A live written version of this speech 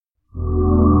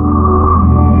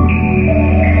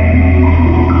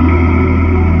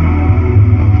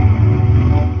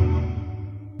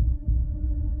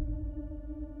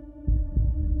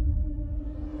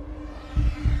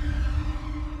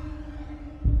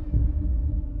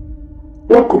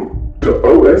Welcome to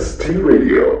OST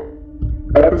Radio,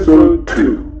 Episode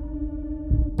 2.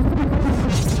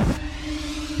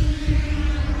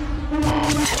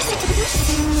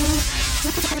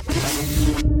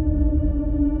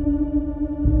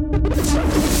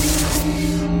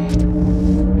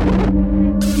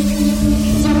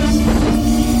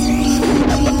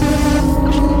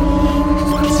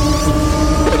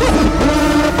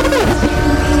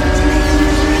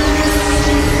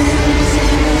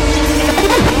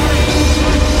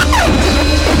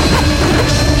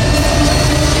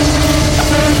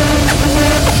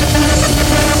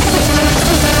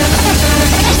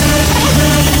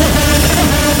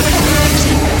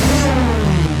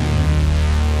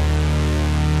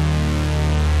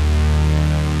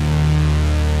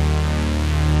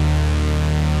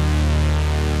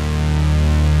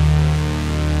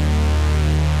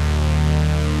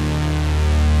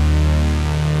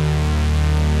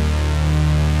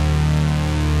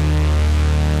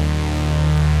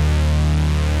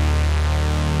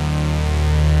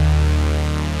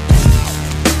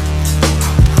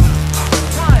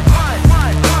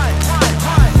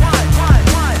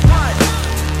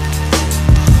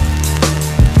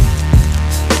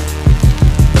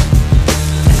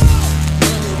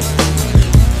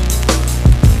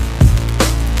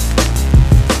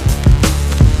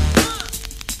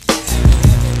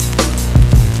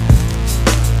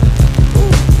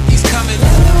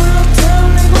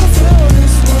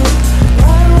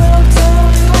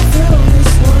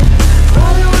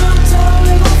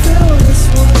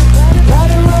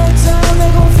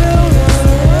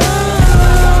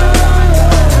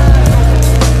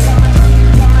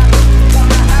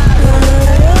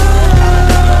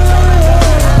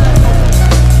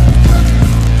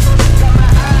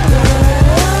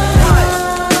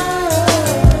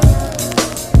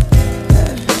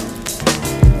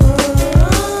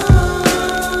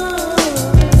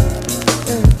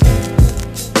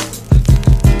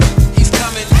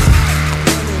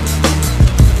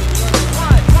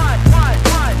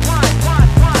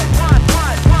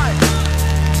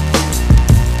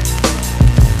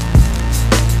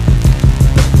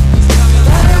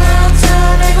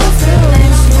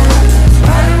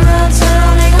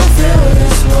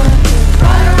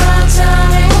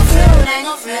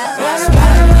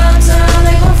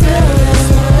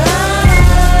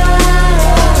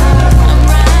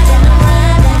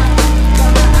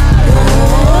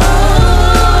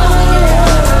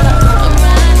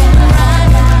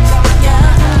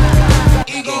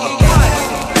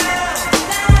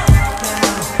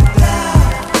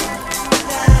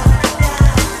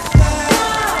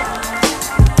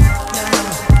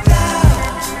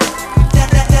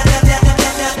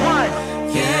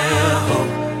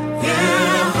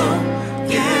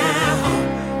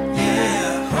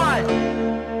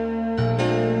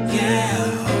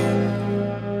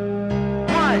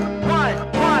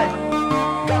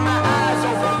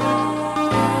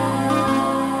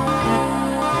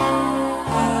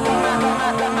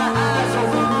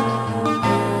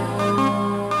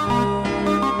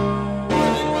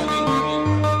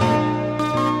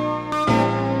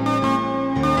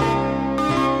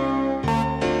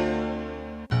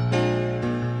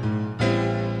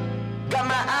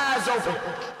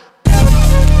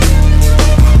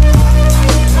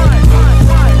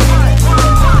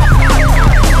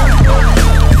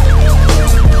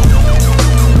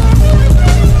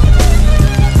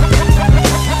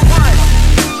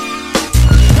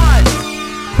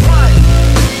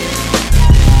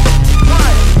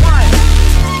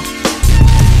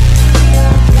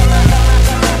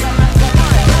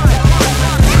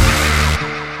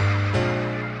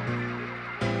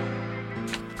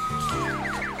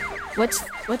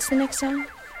 What's the next song?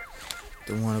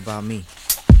 The one about me.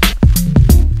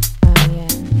 Oh yeah,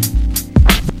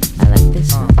 I like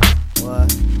this one.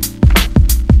 What?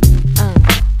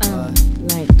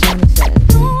 Like Johnny said.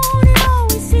 Don't it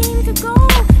always seem to go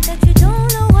that you don't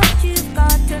know what you've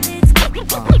got till it's gone?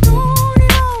 Don't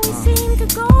it always seem to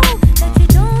go that you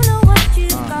don't know what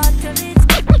you've got till it's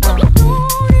gone?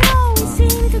 Don't it always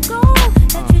seem to go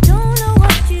that you don't know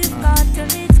what you've got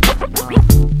till it's gone?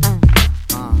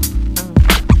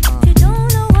 You don't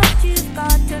know what you've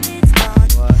got till it's gone.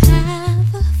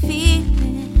 Have a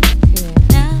feeling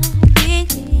now,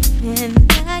 believing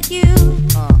that.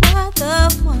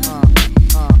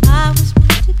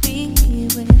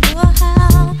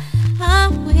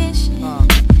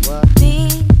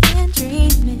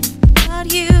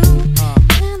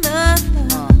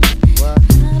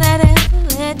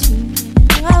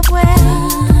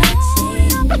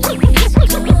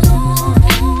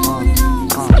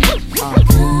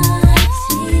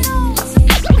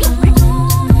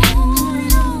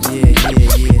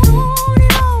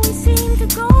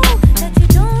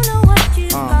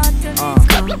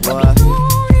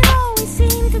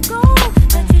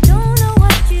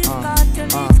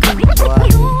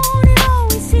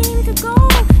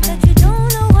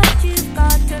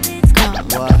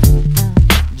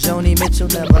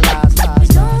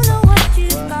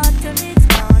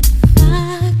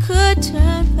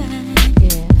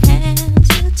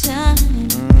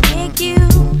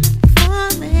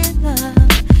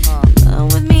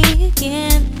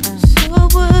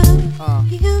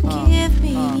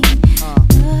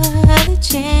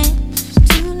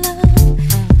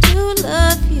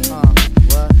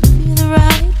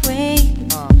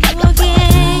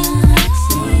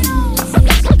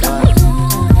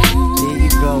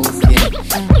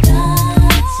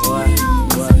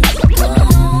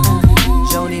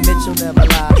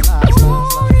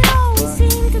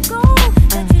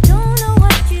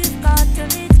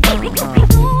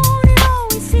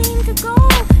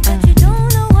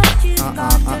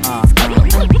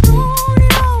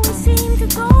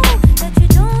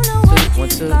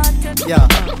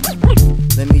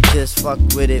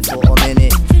 fuck with it for a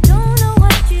minute. You don't know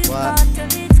what you've got till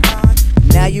it's gone.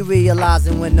 Now you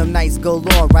realizing when them nights go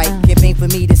on, right? Can't wait for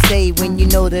me to say when you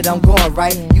know that I'm gone,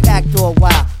 right? You act all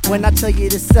wild when I tell you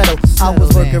to settle. I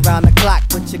was working around the clock,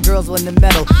 but your girls on the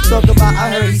metal. Talk about I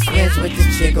heard he's friends with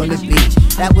this chick on the beach.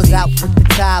 That was out with the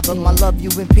tie, but my love you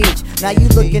impeach. Now you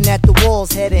looking at the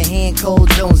walls, head in hand, cold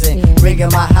jonesing.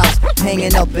 Rigging my house,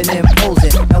 hanging up and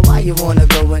imposing. Now why you wanna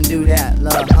go and do that,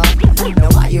 love, huh? Now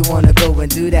why you wanna go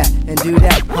and do that,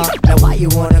 huh? Now why you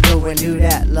wanna go and do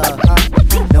that, love, huh?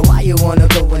 Now why you wanna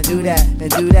go and do that,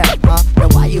 huh? Now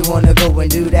why you wanna go and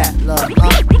do that, love,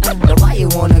 huh? Now why you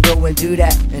wanna go and do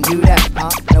that, huh?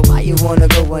 Now why you wanna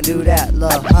go and do that,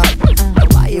 love, huh? Now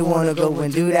why you wanna go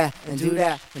and do that, and do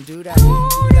that, and do that?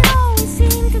 Don't it always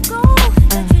seem to go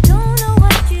that you don't know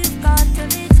what you've got till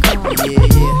it's gone. Yeah, yeah.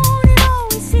 Don't it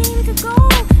always seem to go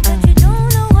that you don't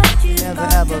know what you've Never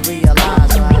got ever till it's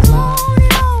realize, gone. right? Don't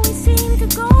it always seem to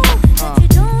go that you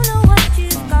don't know what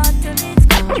you've got till it's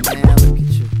gone. Man, look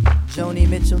at you. Joni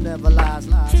Mitchell never lies.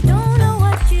 You don't know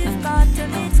what you've got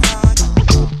till it's gone.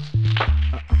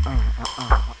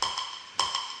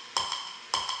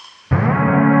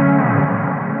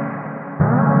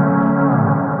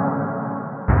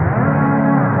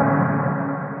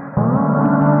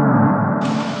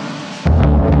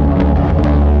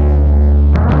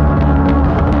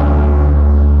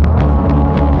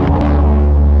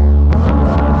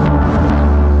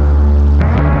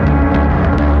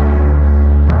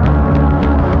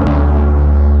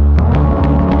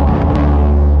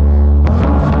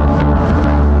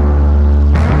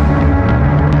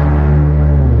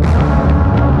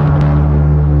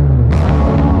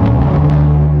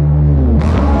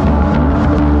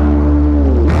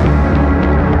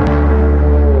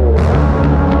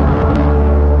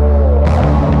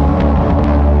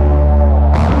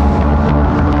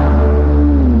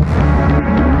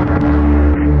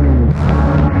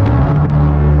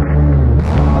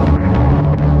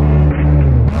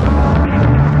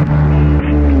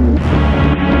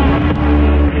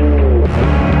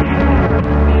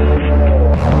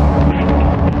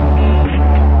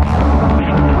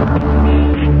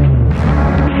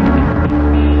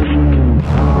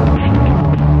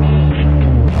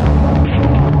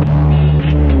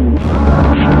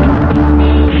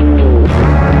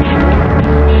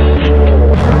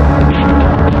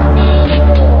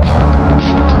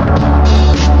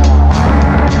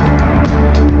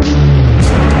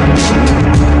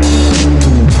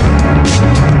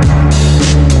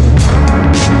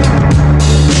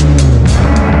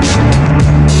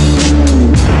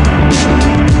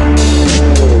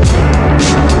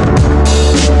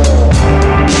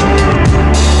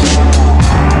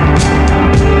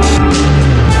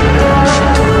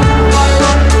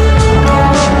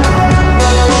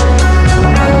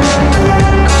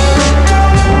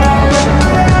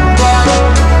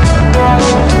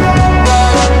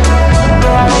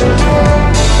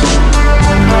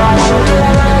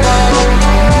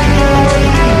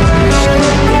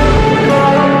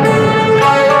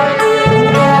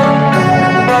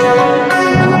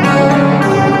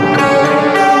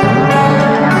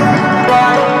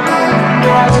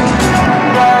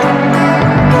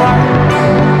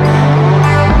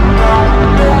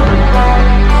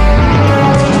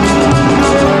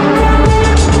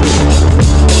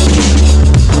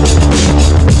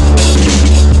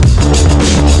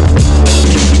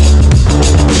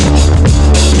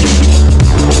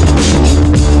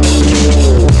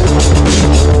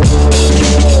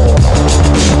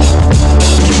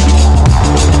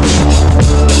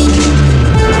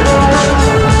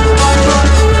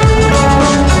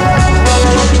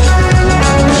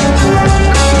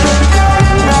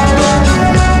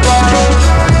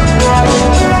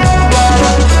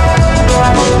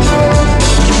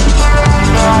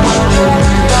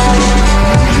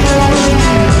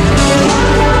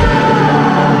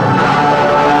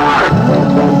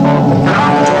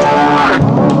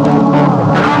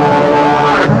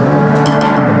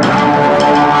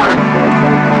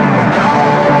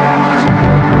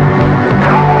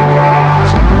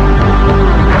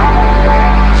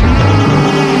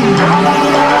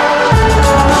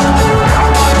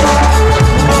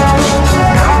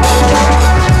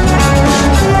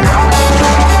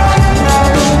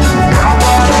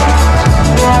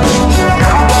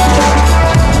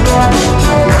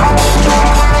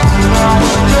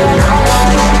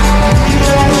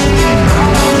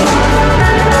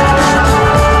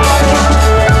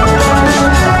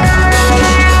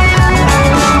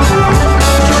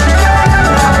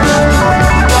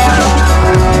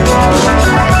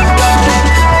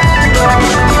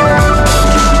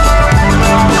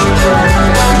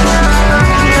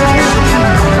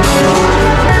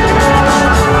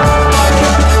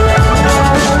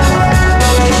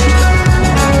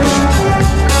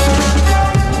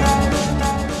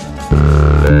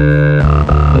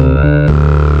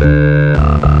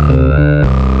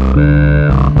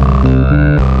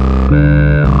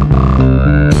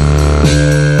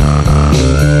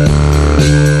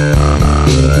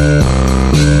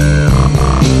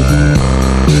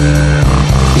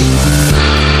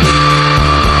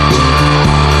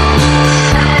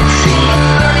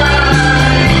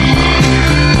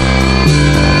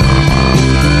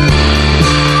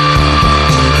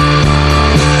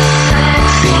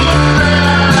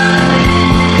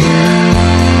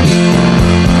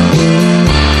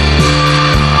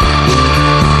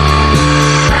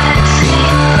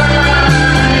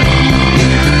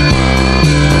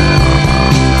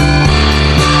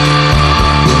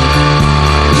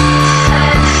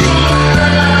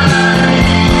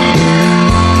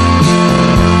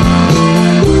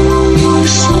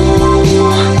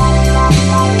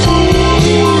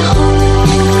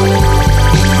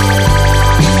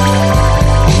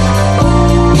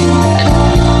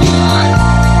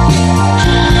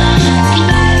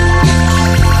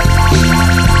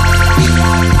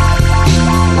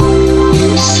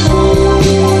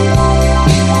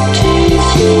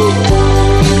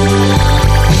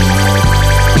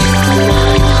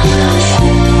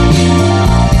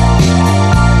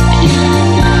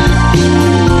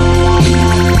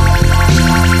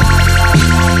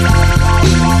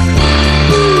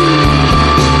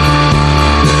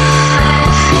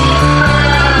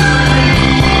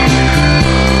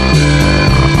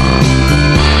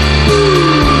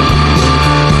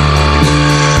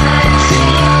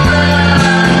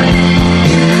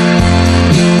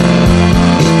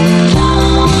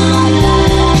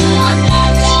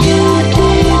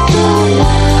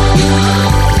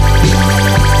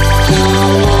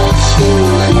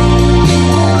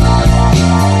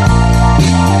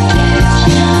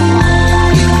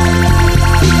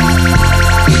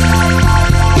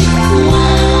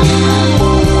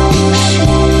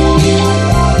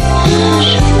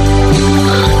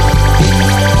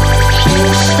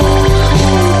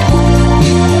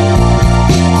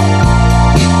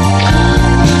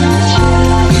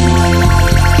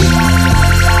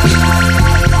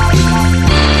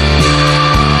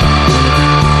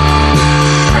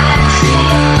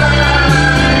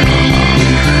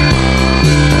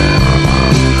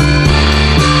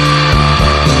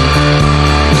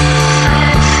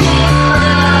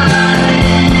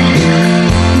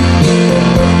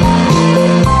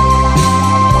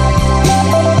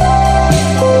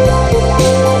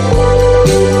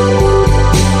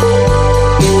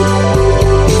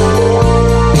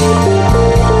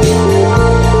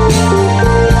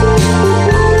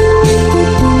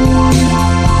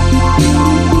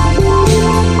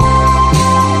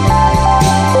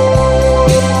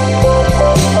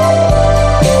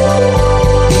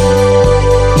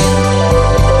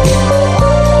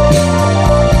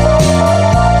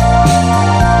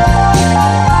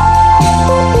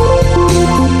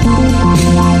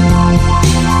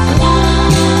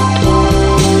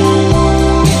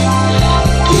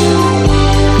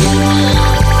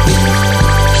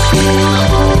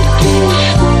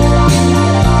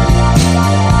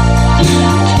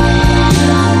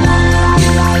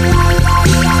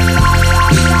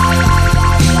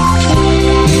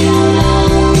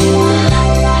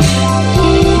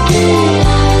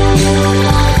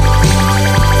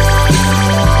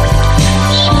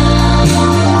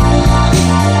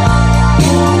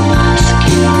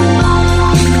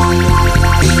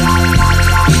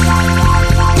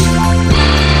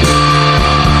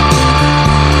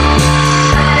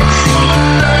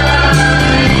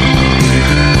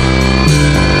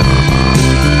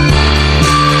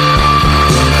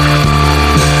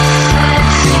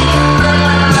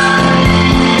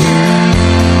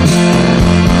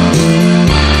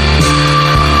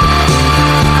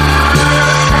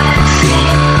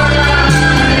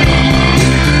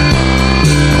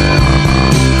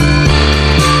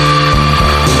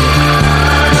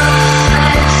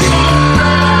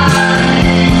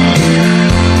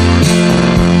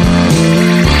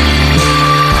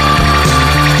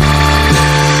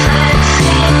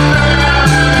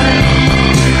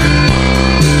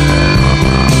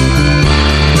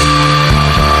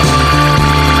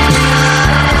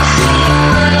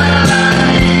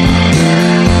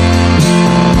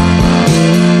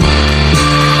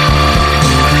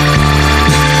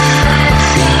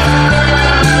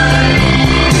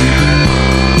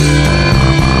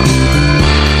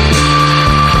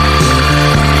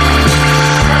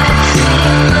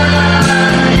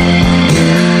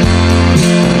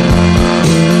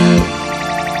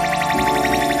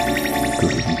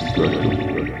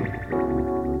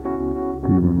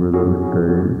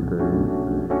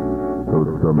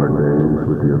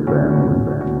 with your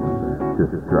family,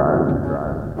 just driving.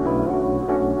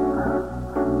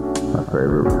 My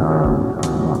favorite time,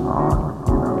 my aunt,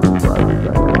 driving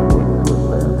back and forth to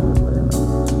Atlanta.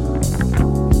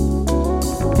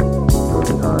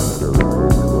 Those times really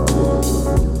changed who I was.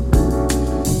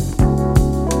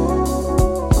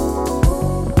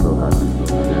 I'm so happy to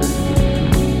share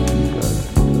you guys.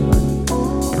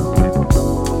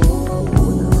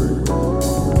 Whenever it is.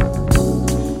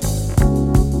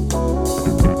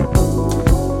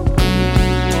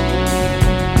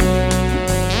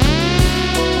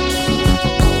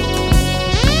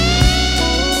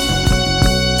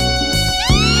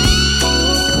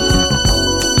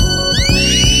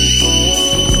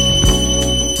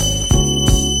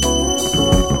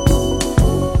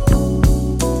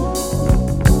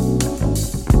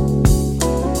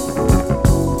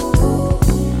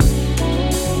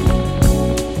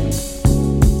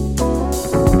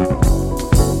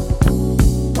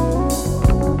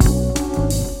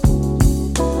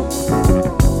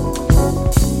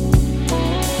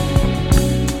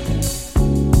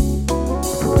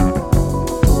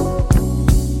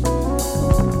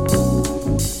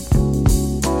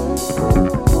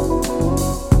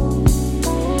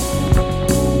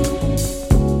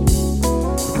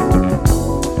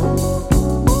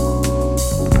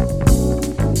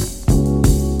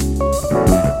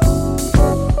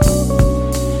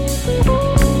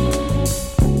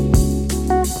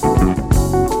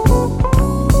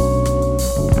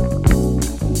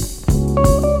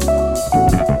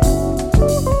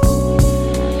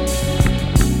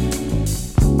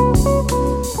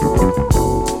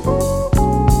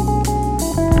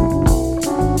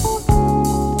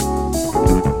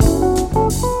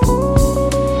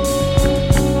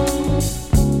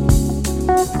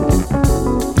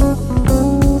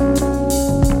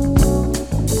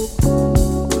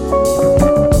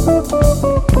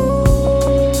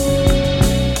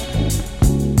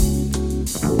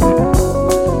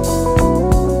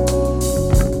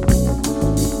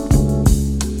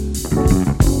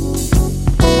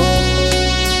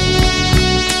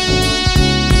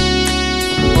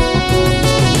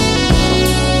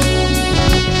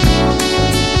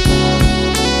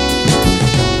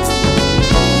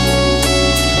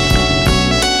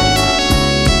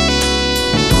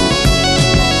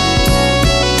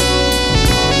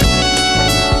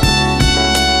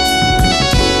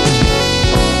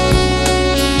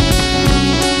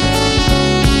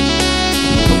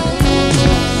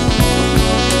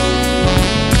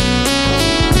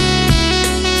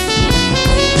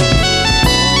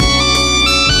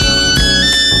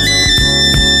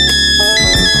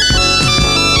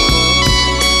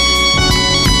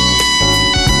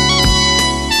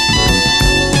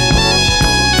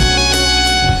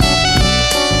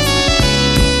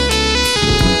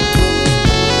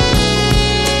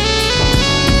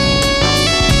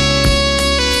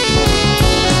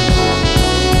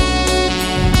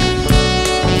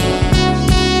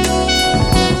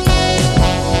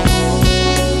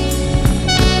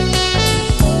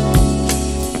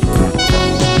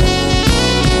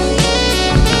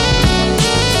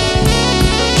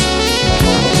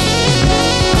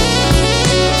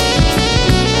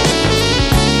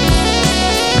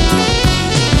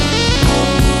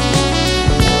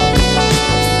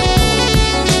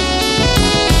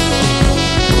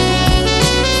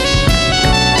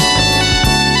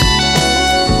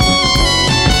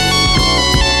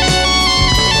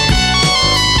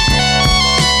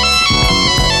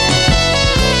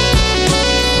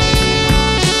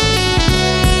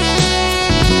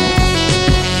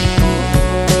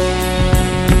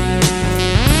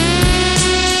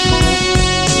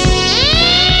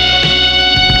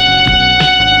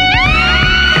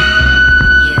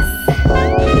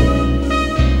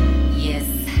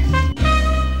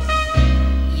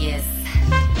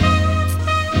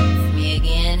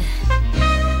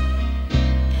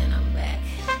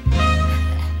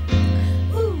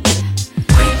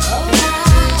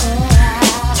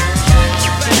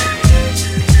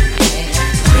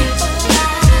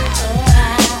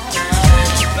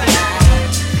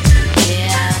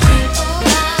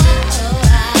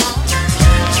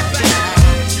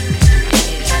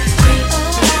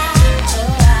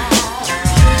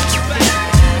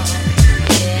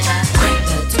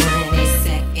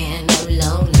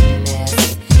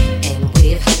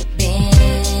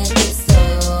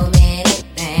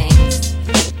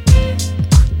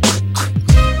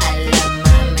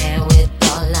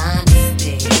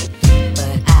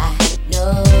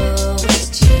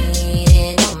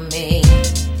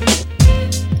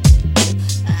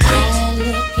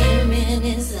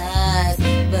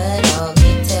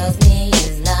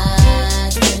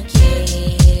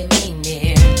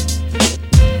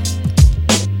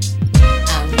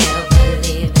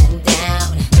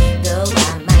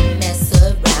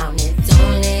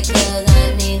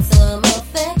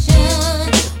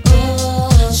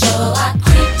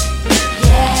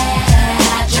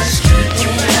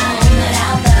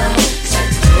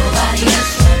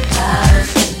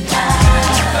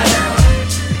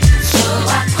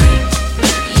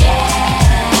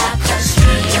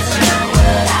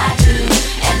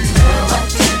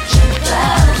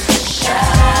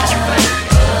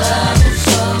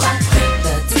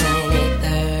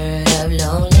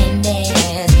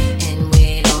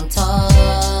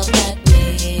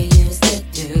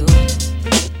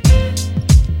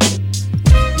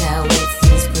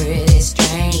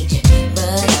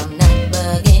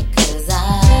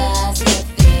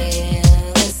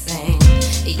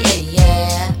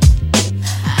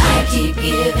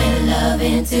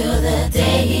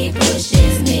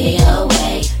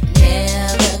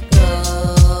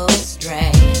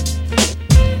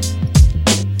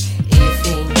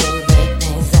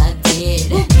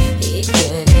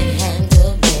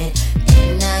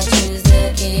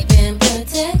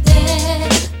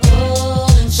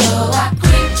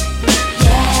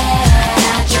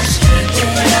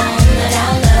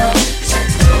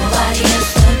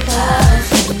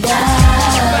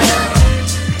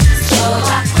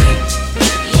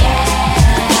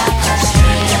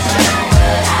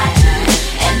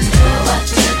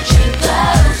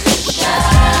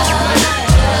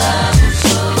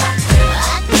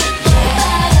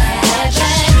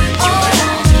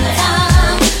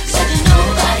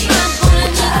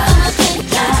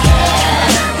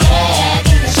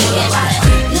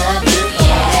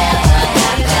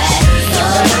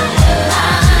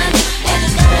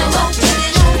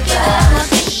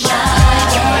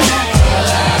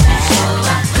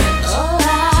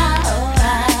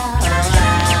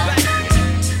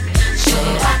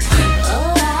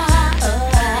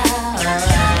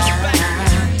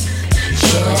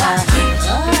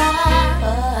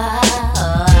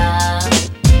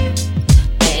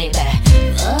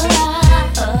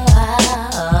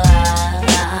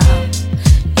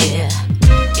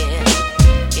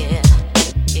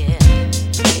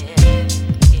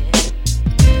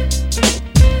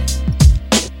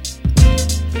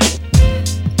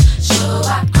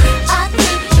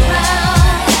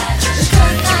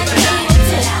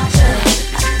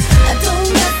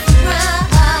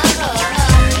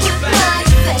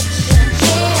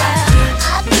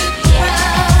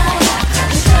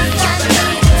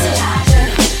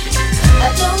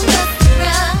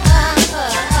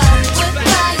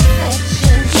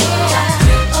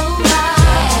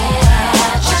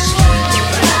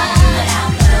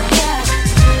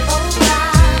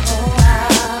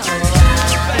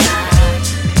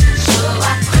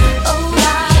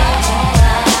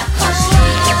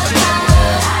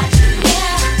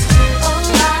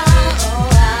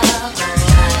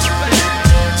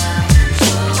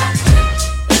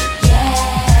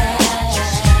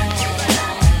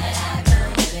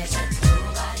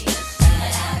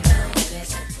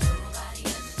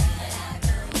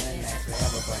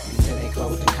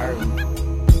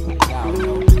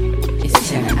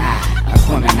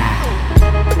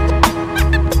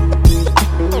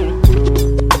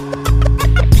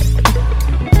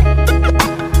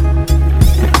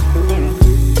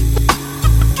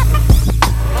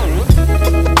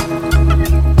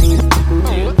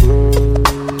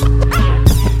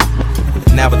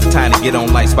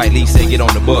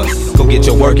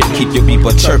 keep your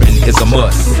beeper chirping is a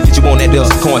must. Get you on that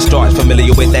dust, cornstarch,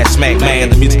 familiar with that smack, man.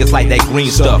 The music is like that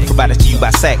green stuff, provided to you by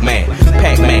Sack Man,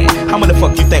 Pac Man. How many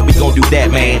fuck you think we gon' do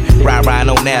that, man? Ride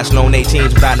on national, on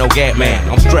 18s without no gap, man.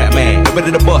 I'm strapped, man. I'm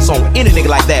ready to bust on any nigga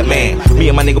like that, man. Me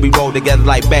and my nigga, we roll together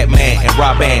like Batman and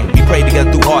Robin. We prayed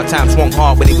together through hard times, swung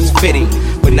hard when it was fitting.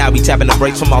 But now we tapping the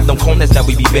brakes from off them corners that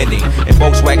we be bending. And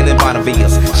Volkswagen and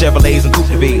Bonnevilles, Chevrolets and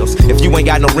Coupevilles. If you ain't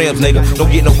got no rims, nigga,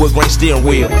 don't get no wood grain steering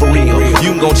wheel, for real.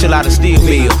 You can go chill out and steal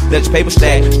bill. Let your paper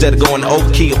stack instead of going to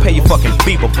overkill. Pay your fucking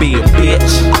beeper bill,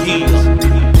 bitch.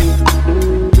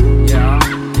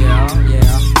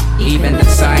 Even the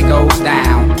sun goes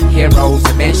down, heroes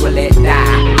eventually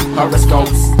die.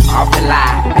 Horoscopes often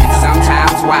lie, and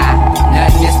sometimes why.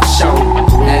 Nothing is for show,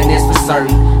 nothing is for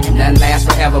certain, and nothing lasts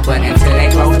forever but until they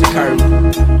close the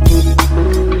curtain.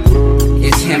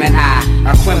 It's him and I,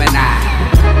 Aquemini.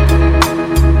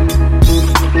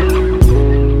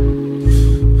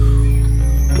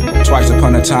 Twice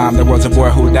upon a time there was a boy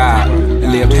who died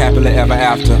and lived happily ever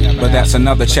after. But that's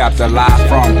another chapter. Live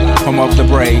from home of the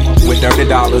brave with dirty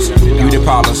dollars, beauty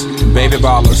parlors, baby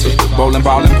ballers, bowling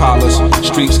ball Impalas,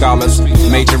 street scholars,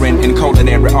 majoring in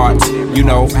culinary arts. You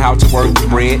know how to work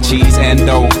bread, cheese, and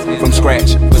dough from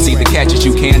scratch. But see, the catch is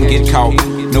you can get caught.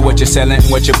 Know what you're selling,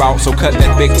 what you bought, so cut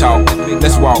that big talk.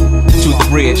 Let's walk to the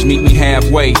bridge, meet me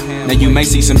halfway. Now you may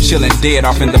see some chillin' dead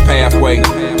off in the pathway.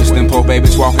 Just them poor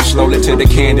babies walking slowly to the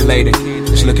candy lady.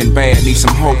 It's looking bad, need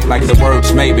some hope, like the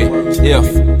words maybe.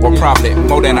 If, or probably,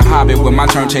 more than a hobby. When my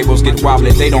turntables get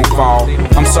wobbly, they don't fall.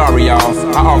 I'm sorry y'all,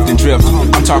 I often drift.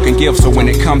 I'm talking gifts, so when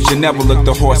it comes, you never look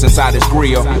the horse inside his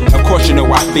grill. Of course you know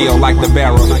I feel like the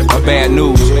barrel of bad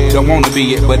news. Don't wanna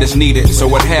be it, but it's needed, so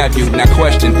what have you? Now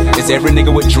question, is every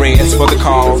nigga with dreads for the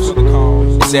cause?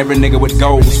 Is every nigga with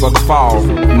goals for the fall?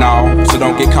 No, so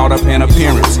don't get caught up in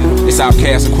appearance. It's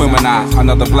Outkast, Aquemini,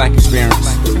 another black experience.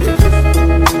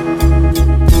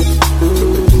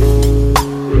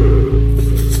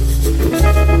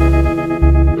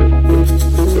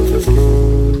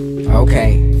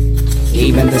 Okay,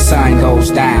 even the sun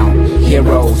goes down,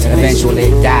 heroes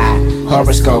eventually die.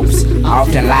 Horoscopes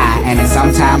often lie, and it's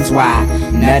sometimes why.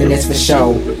 Nothing is for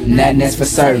show, nothing is for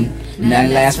certain.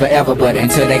 Nothing lasts forever but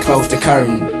until they close the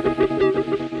curtain.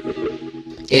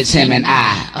 It's him and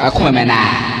I,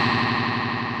 Aquemini.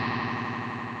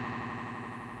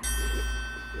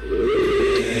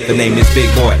 The name is Big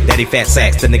Boy, Daddy Fat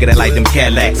Sacks, the nigga that like them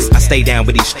Cadillacs. I stay down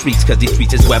with these streets, cause these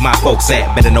streets is where my folks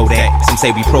at. Better know that. Some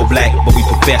say we pro-black, but we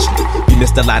professional. We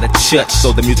missed a lot of church,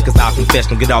 so the music is our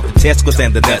confessional. Get off the testicles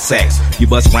and the nut sacks. You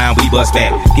bust round, we bust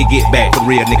back. Get back. The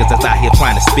real niggas that's out here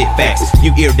trying to spit facts.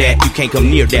 You hear that, you can't come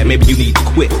near that. Maybe you need to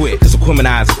quit. Cause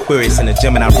Aquemini is Aquarius in the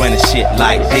gym and I run the shit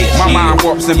like this. My mind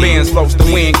warps and bends, floats the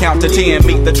wind, count to 10.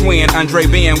 Meet the twin, Andre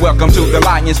Ben, welcome to the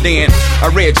lion's den. A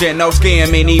rich and no skin,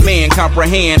 many men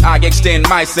comprehend. I extend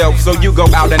myself, so you go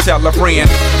out and tell a friend.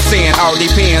 Sin all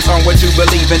depends on what you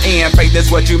believe in. Faith is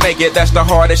what you make it, that's the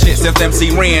hardest shit since MC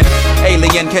Ren.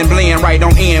 Alien can blend right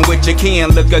on in with your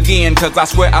kin. Look again, cause I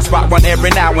swear I spot one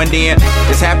every now and then.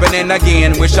 It's happening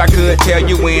again, wish I could tell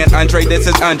you when. Andre, this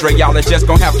is Andre, y'all are just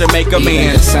gonna have to make amends.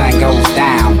 Even the sun goes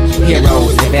down,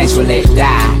 heroes eventually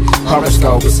die.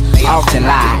 Horoscopes often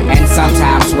lie, and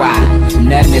sometimes why.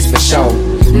 Nothing is for show,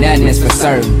 nothing is for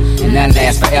certain, and none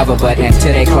lasts forever but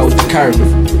until they close the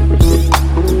curtain.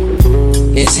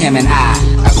 It's him and I,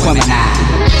 Aquemini.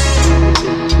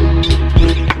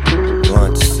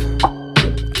 Blunts,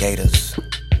 gators,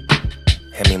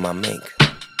 hand me my mink.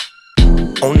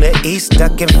 On the east,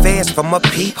 ducking fast from a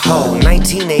peephole.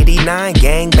 1989,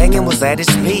 gang banging was at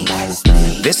its peak.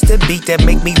 This the beat that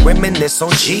make me reminisce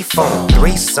on G-Phone.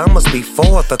 3 summers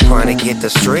before the chronic hit the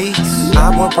streets.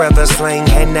 I would rather slang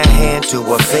hand to hand to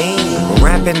a fiend.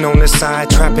 Rapping on the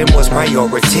side, trapping was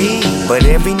priority. But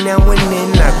every now and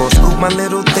then I go scoop my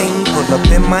little thing, pull up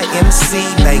in my MC,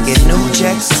 banging New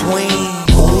Jack Swing.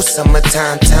 Ooh,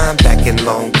 summertime time back in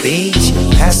Long Beach.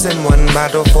 Passing one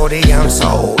bottle 40 ounce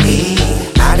OE.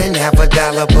 I didn't have a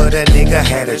dollar, but a nigga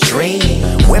had a dream.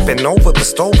 Whipping over the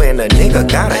stove and a nigga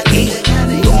gotta eat.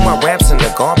 Threw my raps in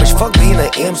the garbage, fuck being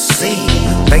an MC.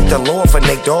 Thank the Lord for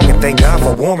Nate Dogg and thank God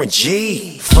for Warren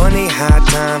G. Funny how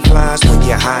time flies when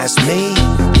you're high as me.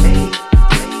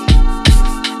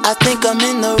 I think I'm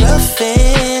in the rough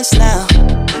ends now.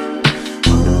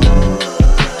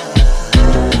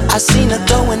 I seen her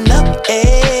throwing up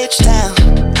H-Town.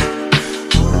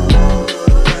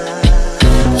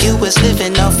 You was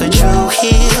living off a true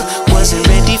heel. Wasn't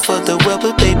ready for the world,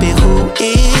 but baby, who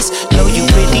is? Know you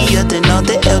prettier than all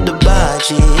the elder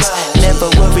barges. Never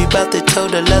worry about the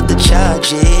total of the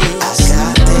charges. I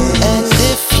got this. And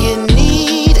if you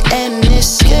need an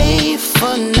escape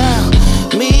for now,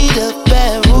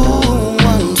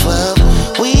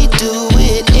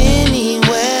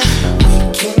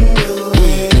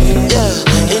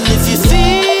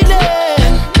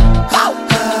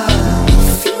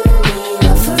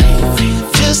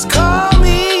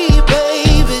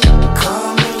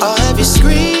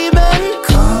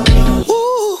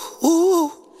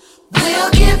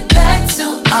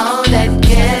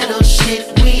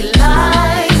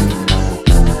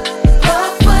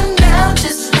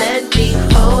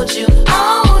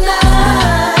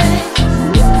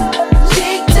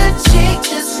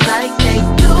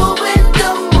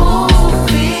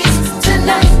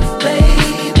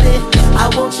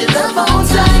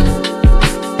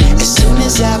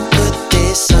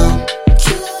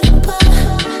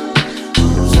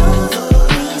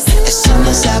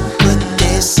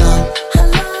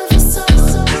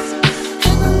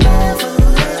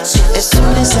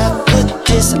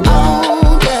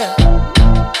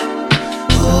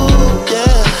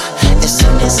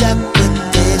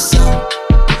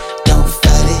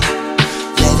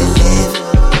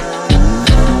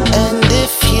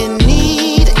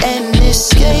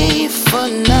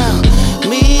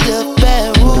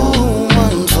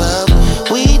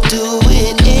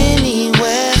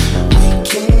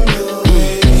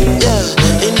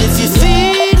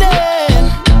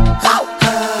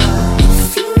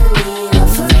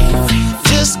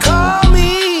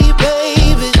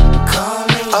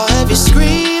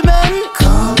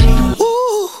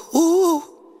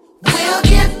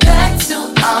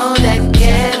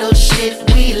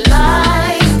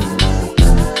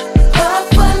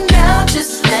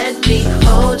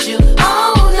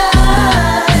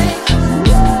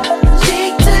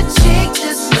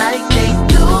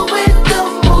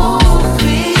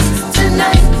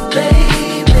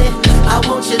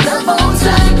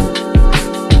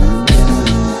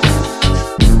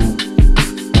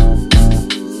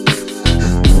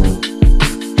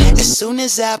 soon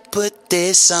as I put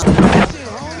this on. Hey,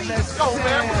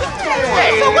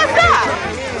 so what's up?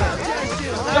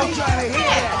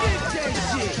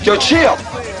 Yo, chill.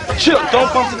 Chill.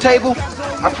 Don't bump the table.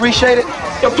 I appreciate it.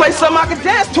 Yo, play something I can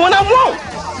dance to and I won't.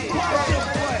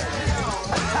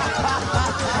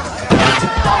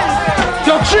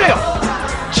 Yo, chill.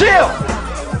 Chill.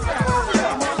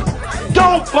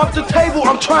 Don't bump the table.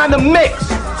 I'm trying to mix.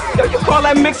 Yo, you call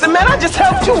that mixing, man? I just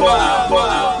helped you.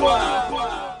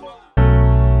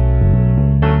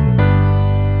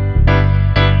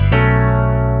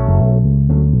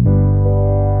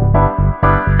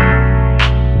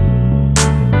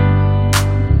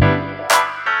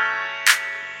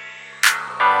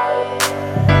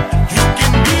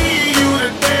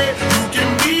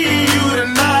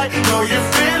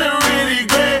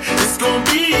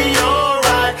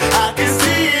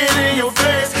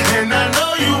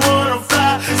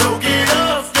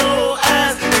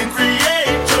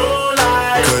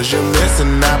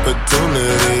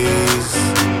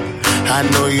 I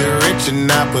know you're rich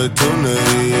in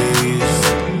opportunities,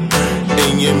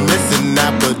 and you're missing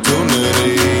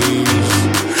opportunities.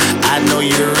 I know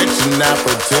you're rich in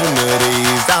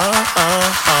opportunities.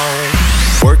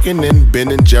 Working in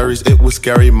Ben and Jerry's, it was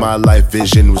scary. My life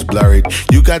vision was blurred.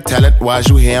 You got talent, why's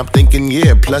you here? I'm thinking,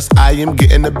 yeah. Plus, I am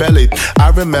getting the belly. I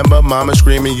remember mama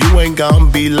screaming, you ain't gonna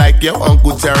be like your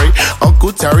Uncle Terry.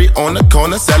 Uncle Terry on the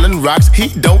corner selling rocks. He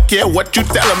don't care what you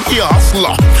tell him. He a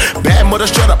hustler. Bad mother,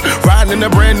 shut up. Riding in a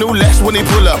brand new Lex when he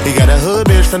pull up. He got a hood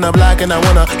bitch from the block and I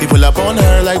wanna. He pull up on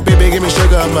her like, baby, give me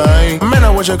sugar, man. Man, I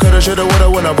wish I coulda, shoulda, woulda,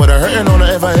 woulda. Put her hurting on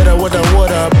her if I hit her with a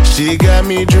what up. She got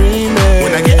me dreaming.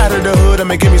 When I get out of the hood,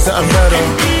 I'ma give me something better. You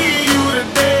can be you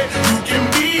today, you can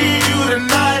be you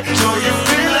tonight. Show you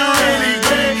feeling really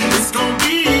great. It's gonna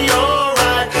be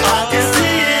alright. I can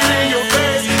see it in your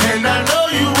face, and I know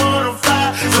you wanna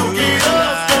fly. So get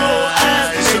off your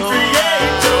ass and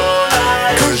create your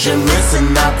life. Cause you're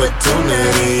missing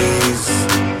opportunities.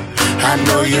 I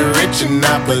know you're rich in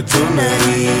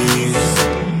opportunities,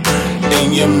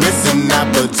 and you're missing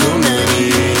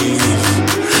opportunities.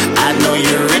 I know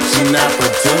you're rich in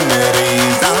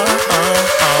opportunities.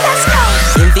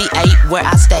 MV8 where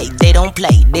I stay, they don't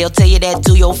play. They'll tell you that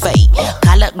to your face.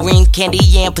 Collard greens, candy,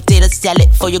 yam, potato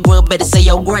salad. For your girl, better say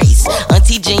your grace.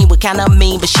 Auntie Jean was kinda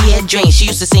mean, but she had dreams. She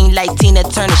used to sing like Tina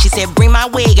Turner. She said, bring my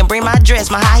wig and bring my dress,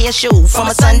 my high heel shoe from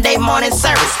a Sunday morning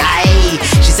service. Aye,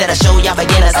 she said, I show y'all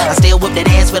beginners. I still whip that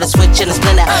ass with a switch and a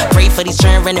splinter. Pray for these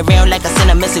children running around like a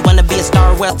sinner. Missy wanna be a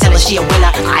star, well, tell her she a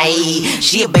winner. Aye,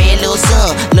 she a bad little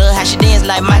son. Love how she dance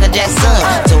like Michael Jackson.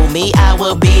 Told me I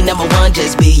will be number one.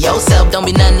 Just be yourself, don't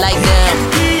be nothing like them. You can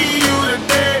be you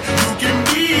today, you can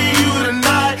be you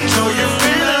tonight. Show you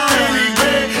feeling really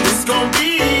great. It's gonna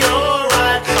be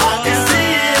alright. I can see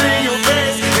it in your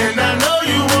face, and I know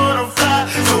you wanna fly.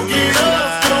 So get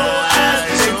off your ass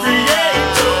and create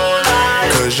your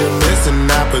life. Cause you're missing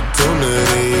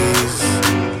opportunities.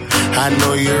 I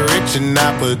know you're rich in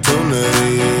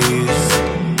opportunities,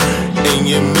 and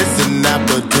you're missing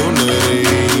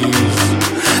opportunities.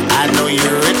 I know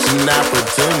you're rich in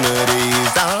opportunities.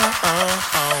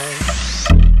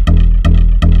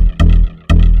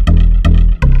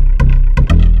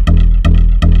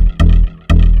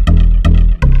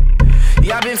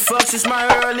 I've been fucked since my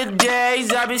early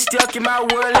days. I've been stuck in my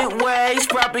worldly ways.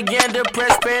 Propaganda,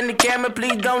 press, pan the camera.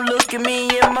 Please don't look at me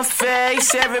in my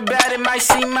face. Everybody might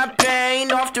see my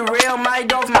pain. Off the rail,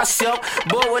 might off myself.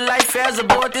 Bored with life as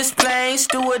aboard this plane.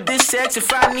 Steward this sex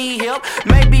if I need help.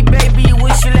 Maybe, baby, you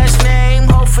wish your last name.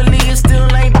 Hopefully it still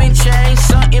ain't been changed.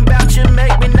 Something about you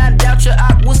make me not doubt your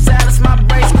aqua silence. My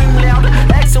brain scream louder.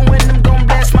 Asking when I'm gon'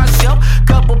 blast myself.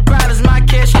 Couple problems, my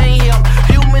cash ain't help.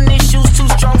 Human issues too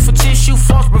strong for tissue.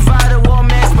 False provider, war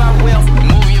mask by wealth.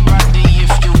 Move your body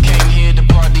if you came here to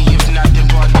party. If not, then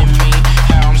pardon me.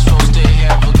 How I'm supposed to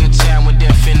have a good time with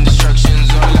death and destruction's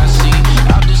all I see.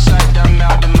 Out the sight, I'm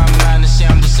out of my mind. The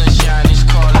sound of sunshine is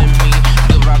calling me.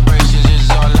 The vibrations is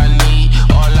all I need.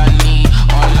 All I need,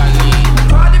 all I need.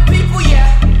 Party people, yeah.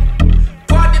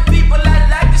 Party people, I'd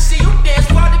like to see you dance.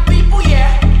 Party people,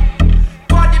 yeah.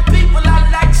 Party people,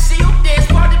 I'd like to see you dance.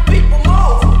 Party people,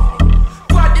 move.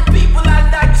 Party people,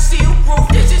 I'd like to see you groove.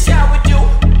 This is how we do.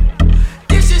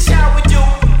 This is how we do.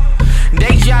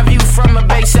 Deja vu from a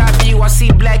bayside view. I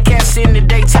see black cats in the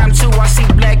daytime too. I see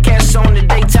black cats on the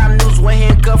daytime news with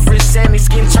handcuff wrists and his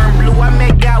skin turned blue. I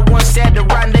met God once at the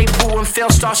rendezvous and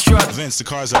felt starstruck. Vince, the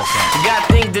car's out front. Got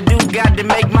things to do, got to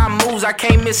make my moves. I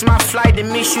can't miss my flight and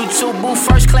miss you too, boo.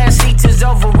 First class seats is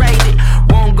overrated.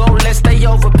 Won't go lest they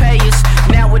overpay us.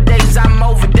 Nowadays I'm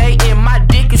overdating. My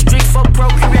dick is strict for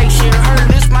procreation. Her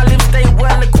lips, my lips stay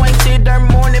well acquainted. Her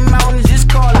morning mountains is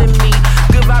calling me.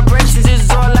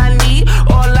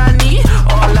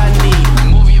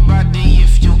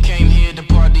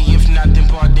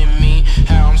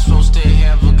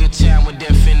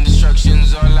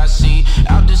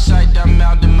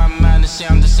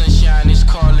 the sunshine is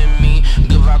calling me.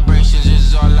 Good vibrations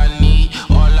is all I need,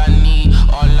 all I need,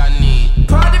 all I need.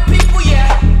 Party people, yeah.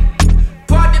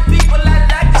 Party people, I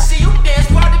like to see you dance.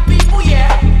 Party people, yeah.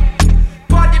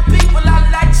 Party people, I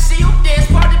like to see you dance.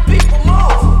 Party people,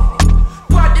 move.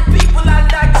 Party people, I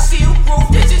like to see you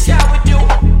groove. This is how we do.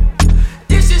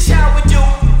 This is how we do.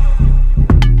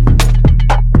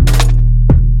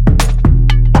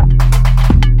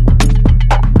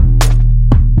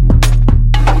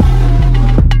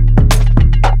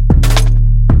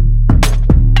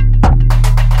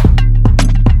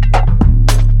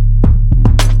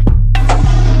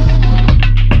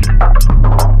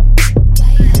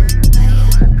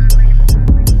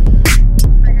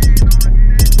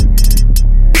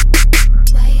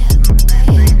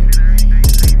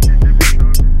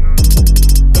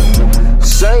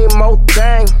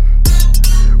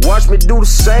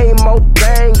 Same old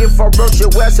thing. If I wrote your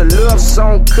ass a love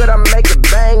song, could I make it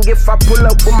bang? If I pull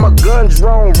up with my guns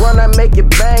drawn, run, I make it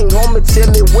bang. Homie, tell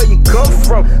me where you come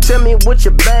from. Tell me what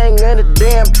you bang. Ain't a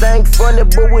damn thing funny,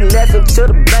 but we laughing to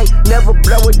the bank. Never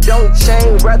blow it, don't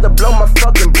change. Rather blow my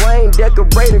fucking brain.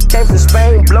 Decorator came from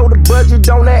Spain. Blow the budget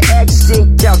on that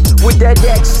accent couch. With that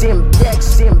accent.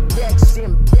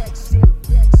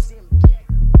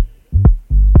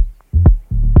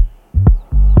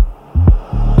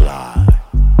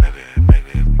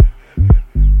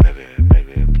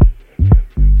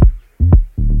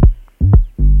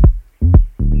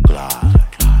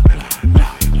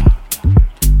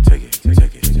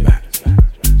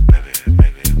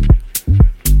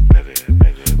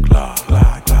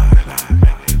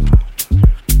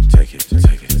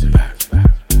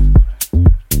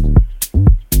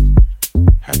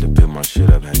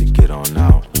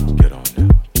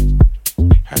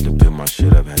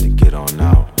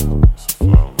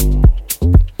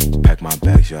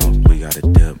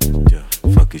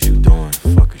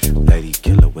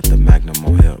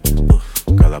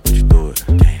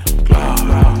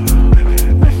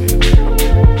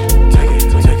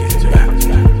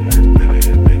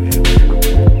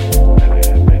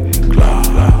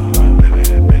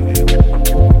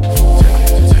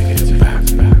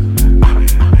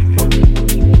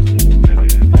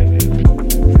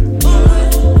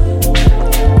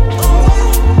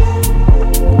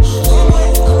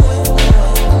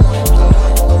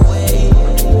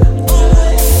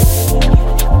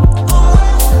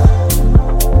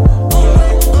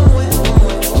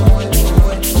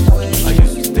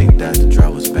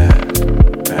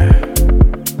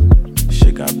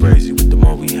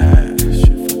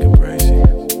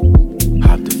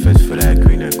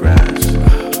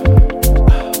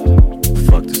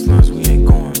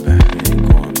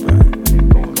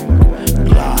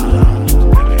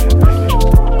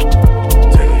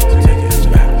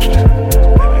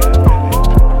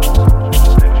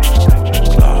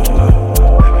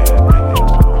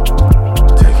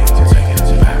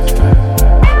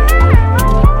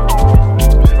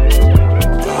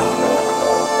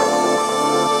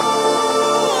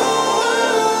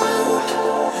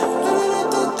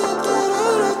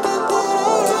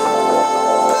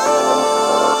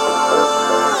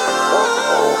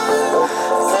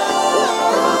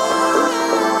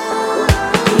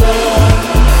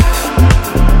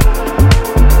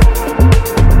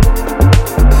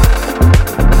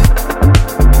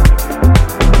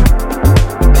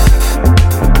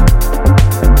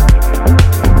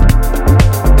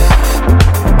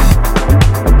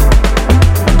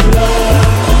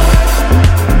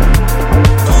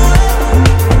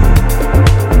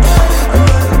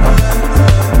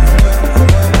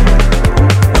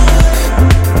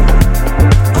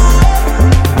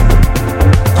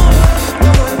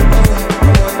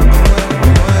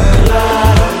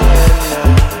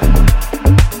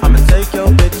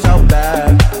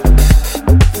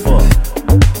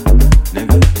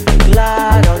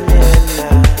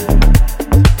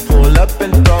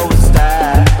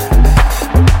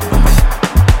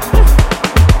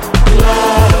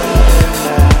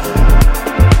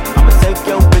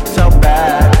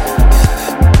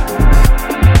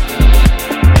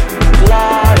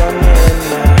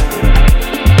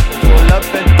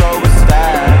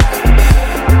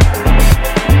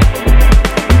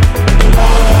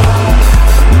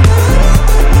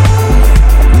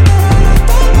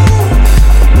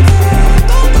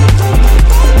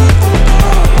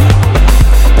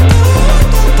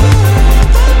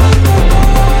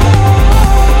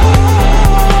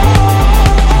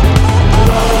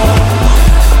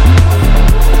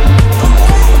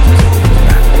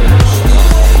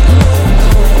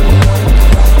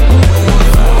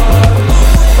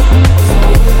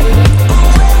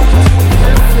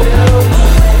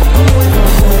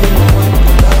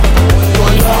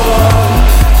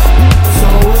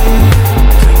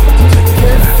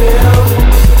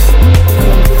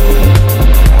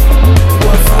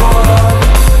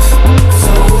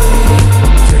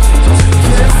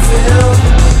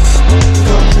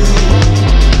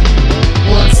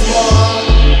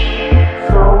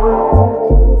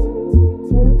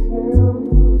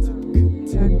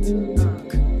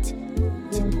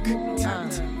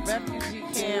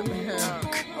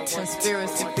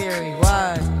 conspiracy theory.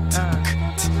 What?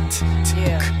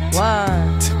 Yeah.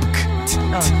 What?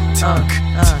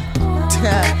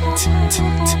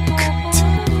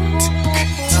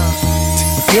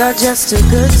 You're just too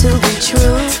good to be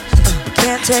true.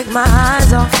 Can't take my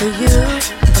eyes off of you.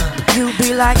 You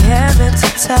be like heaven to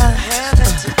touch.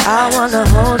 I wanna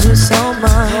hold you so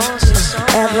much.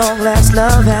 At long last,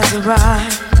 love has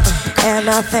arrived, and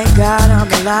I thank God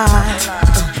I'm alive.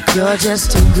 You're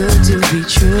just too good to be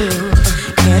true.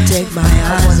 Can't take my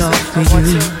eyes off of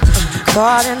you.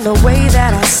 Caught in the way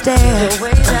that I stare.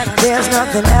 There's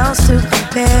nothing else to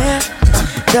compare.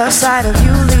 The sight of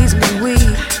you leaves me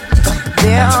weak.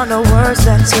 There are no words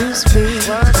left to speak.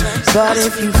 But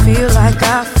if you feel like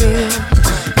I feel,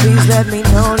 please let me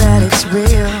know that it's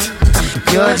real.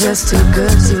 You're just too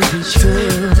good to be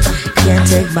true. Can't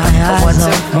take my eyes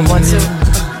off of you.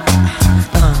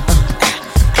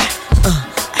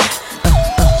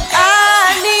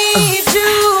 I need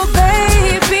you,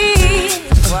 baby.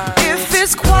 If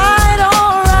it's quite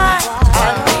alright, I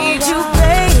need you,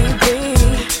 baby,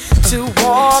 to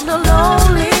warm the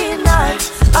lonely nights.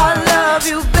 I love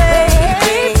you,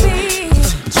 baby.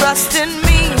 Trust in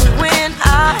me when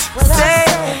I say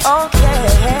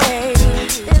okay.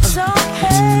 It's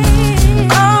okay.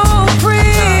 Oh,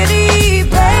 pretty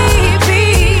baby,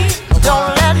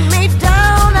 don't let me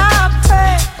down, I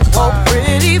pray. Oh,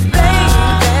 pretty baby,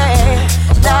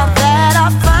 now that I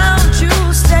found you,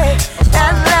 stay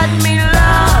and let me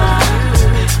love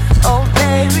you. Oh,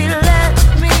 baby, let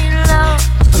me love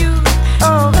you.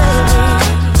 Oh, baby.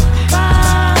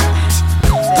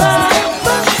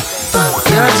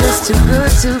 You're just too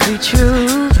good to be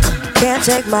true. Can't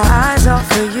take my eyes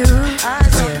off of you.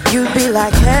 You'd be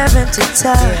like heaven to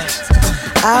touch.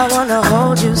 I wanna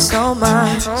hold you so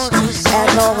much.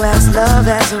 At long last, love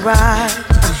has arrived,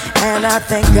 and I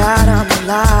thank God I'm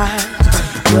alive.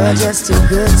 You're just too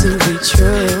good to be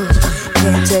true.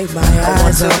 Can't take my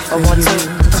eyes off of you.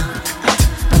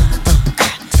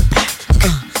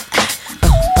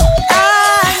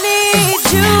 I need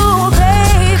you,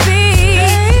 baby,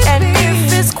 and if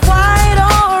it's quite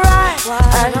alright,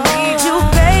 I need you,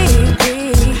 baby,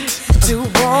 to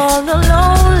warm the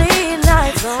lonely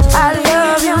nights. I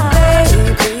love you,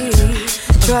 baby.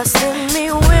 Trust in me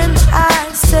when I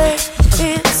say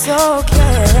it's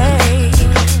okay.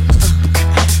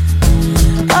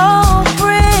 Oh,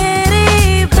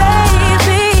 pretty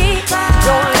baby,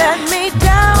 don't let me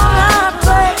down, I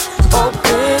pray. Oh,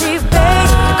 pretty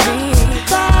baby,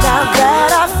 now that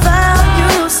I found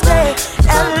you, stay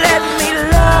and let me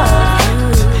love you.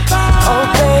 Oh,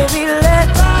 baby, let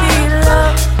me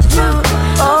love you.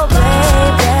 Oh,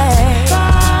 baby,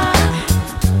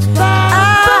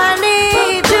 I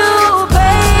need you,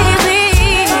 baby.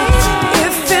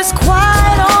 If it's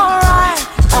quite alright,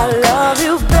 I love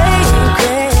you,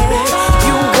 baby.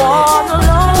 You warm the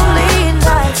lonely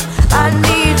nights. I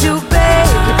need you,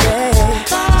 baby.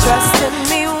 Trust in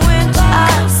me when I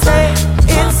say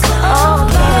it's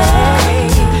okay.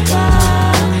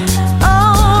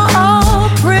 Oh,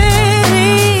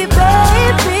 pretty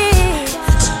baby,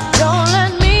 don't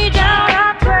let me down, I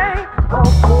pray.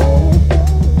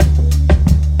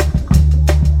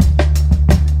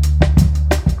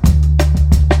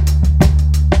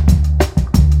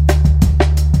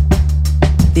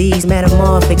 These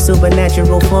metamorphic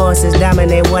supernatural forces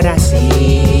dominate what I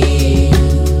see.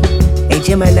 A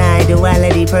Gemini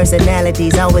duality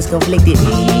personalities always conflicted.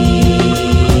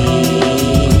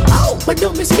 Oh, but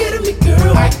don't be scared of me,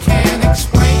 girl. I can't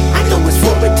explain. I know it's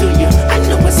foreign to you. I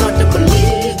know it's hard to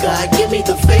believe. God, give me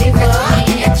the favor. I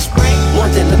can't explain. More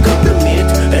than a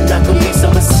compliment, and I can be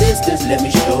some assistance. Let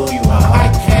me show you how. I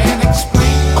can't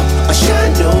explain. A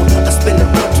shine, I spin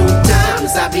around 2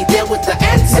 times. I'll be there with the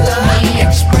answer. Let me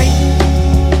explain.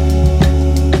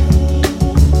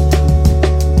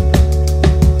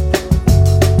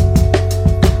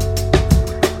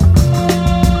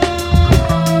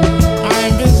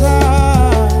 I'm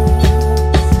bizarre.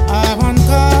 I've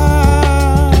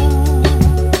uncovered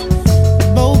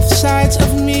both sides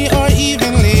of me are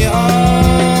evenly odd.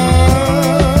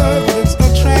 It's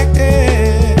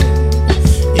attractive.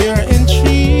 You're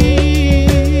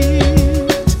intrigued.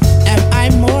 Am I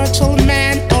mortal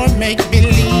man or make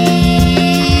believe?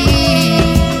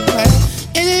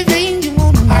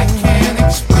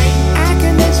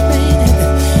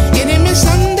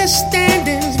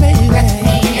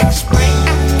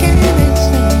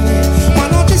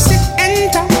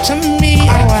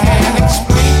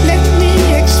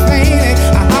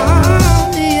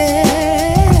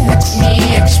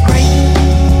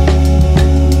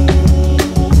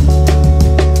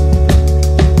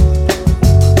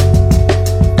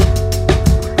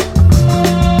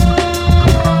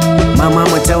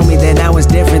 told me that I was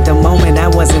different the moment I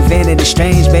was invented. It's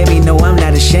strange, baby, no, I'm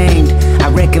not ashamed. I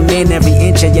recommend every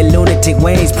inch of your lunatic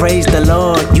ways. Praise the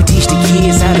Lord. You teach the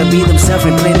kids how to be themselves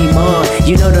and plenty more.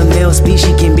 You know the male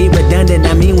species can be redundant.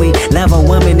 I mean, we love a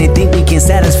woman and think we can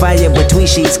satisfy you between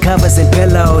sheets, covers, and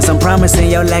pillows. I'm promising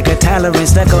your lack of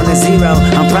tolerance stuck on a zero.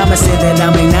 I'm promising that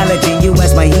I'm acknowledging you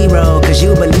as my hero. Cause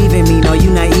you believe in me, no, you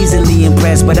not easily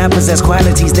impressed. But I possess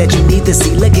qualities that you need to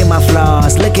see. Look at my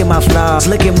flaws, look at my flaws,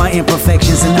 look at my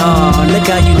imperfections and all. Look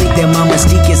how unique that my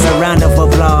mystique is, a round of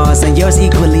applause. And yours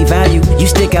equally valued. You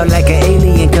stick out like an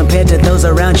alien compared to those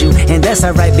around you. And that's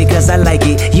alright because I like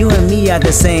it. You and me are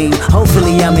the same.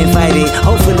 Hopefully I'm invited.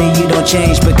 Hopefully you don't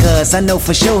change because I know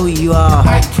for sure who you are.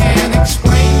 I can't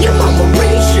explain. Your mama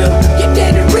raised you, your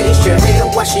daddy raised your hair,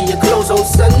 washing your clothes on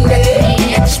Sunday.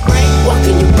 Explain.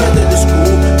 Walking your brother to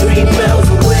school 3 miles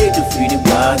away, defeated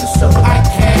by the sun. I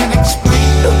can't explain.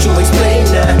 Don't you explain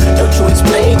that? Don't you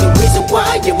explain the reason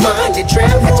why your mind it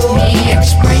travels? Let me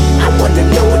explain. I wanna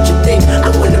know what you think. I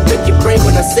wanna pick your brain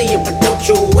when I see it, but don't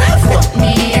you ever. Let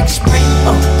me explain.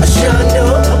 I sure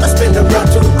know. I spend around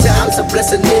 2 times, a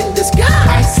blessing in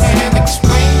disguise. I can't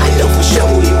explain. I know for sure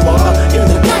who you are. You're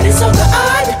the goddess of the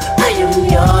eye. I am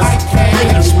yours. I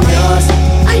am yours.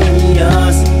 I am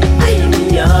yours. I am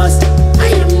yours. I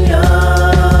am yours.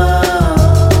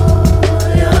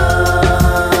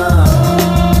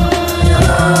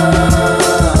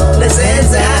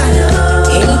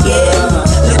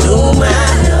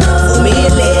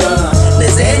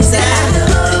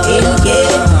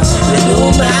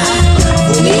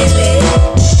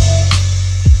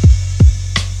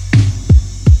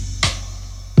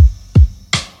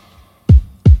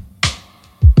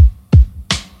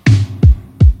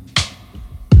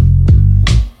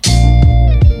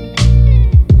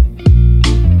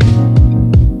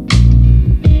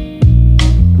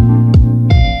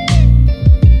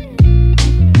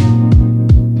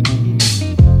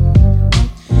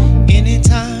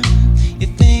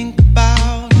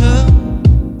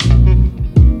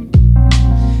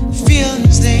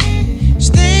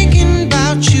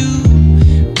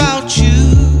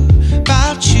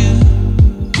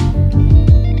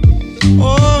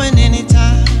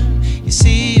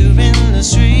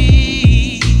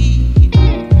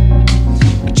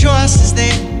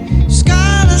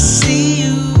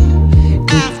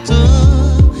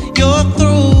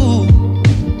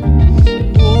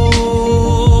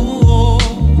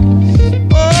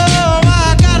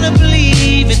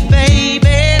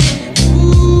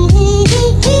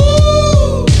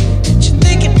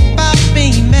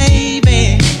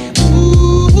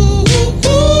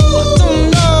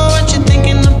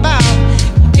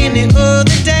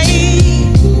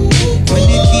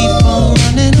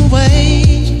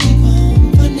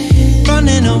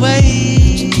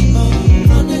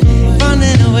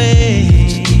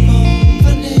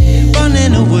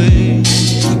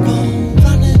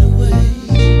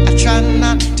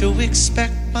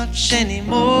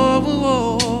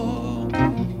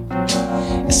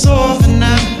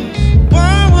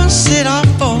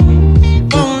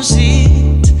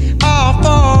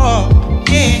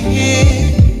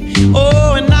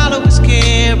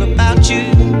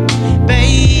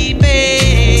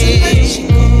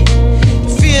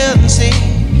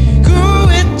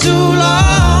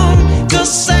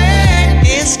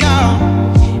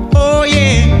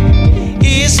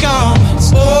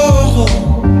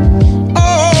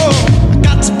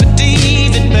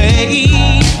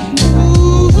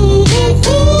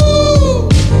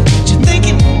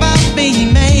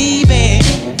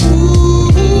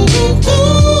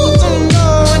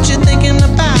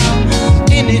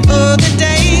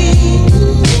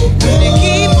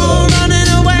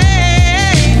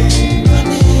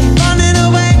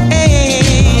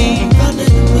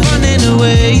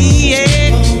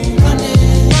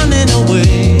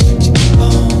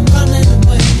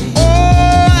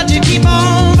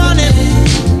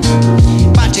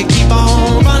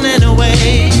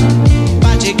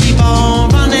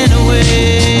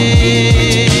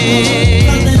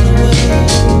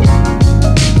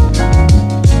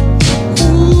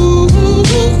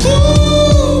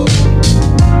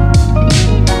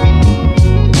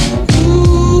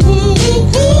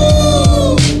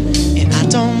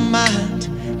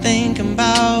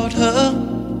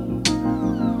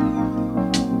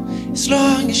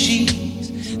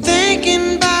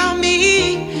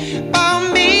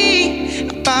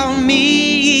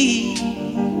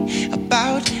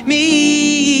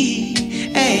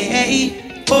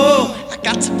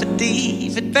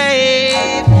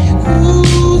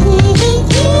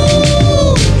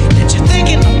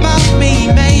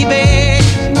 Baby,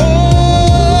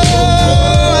 oh,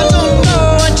 I don't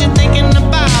know what you're thinking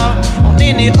about.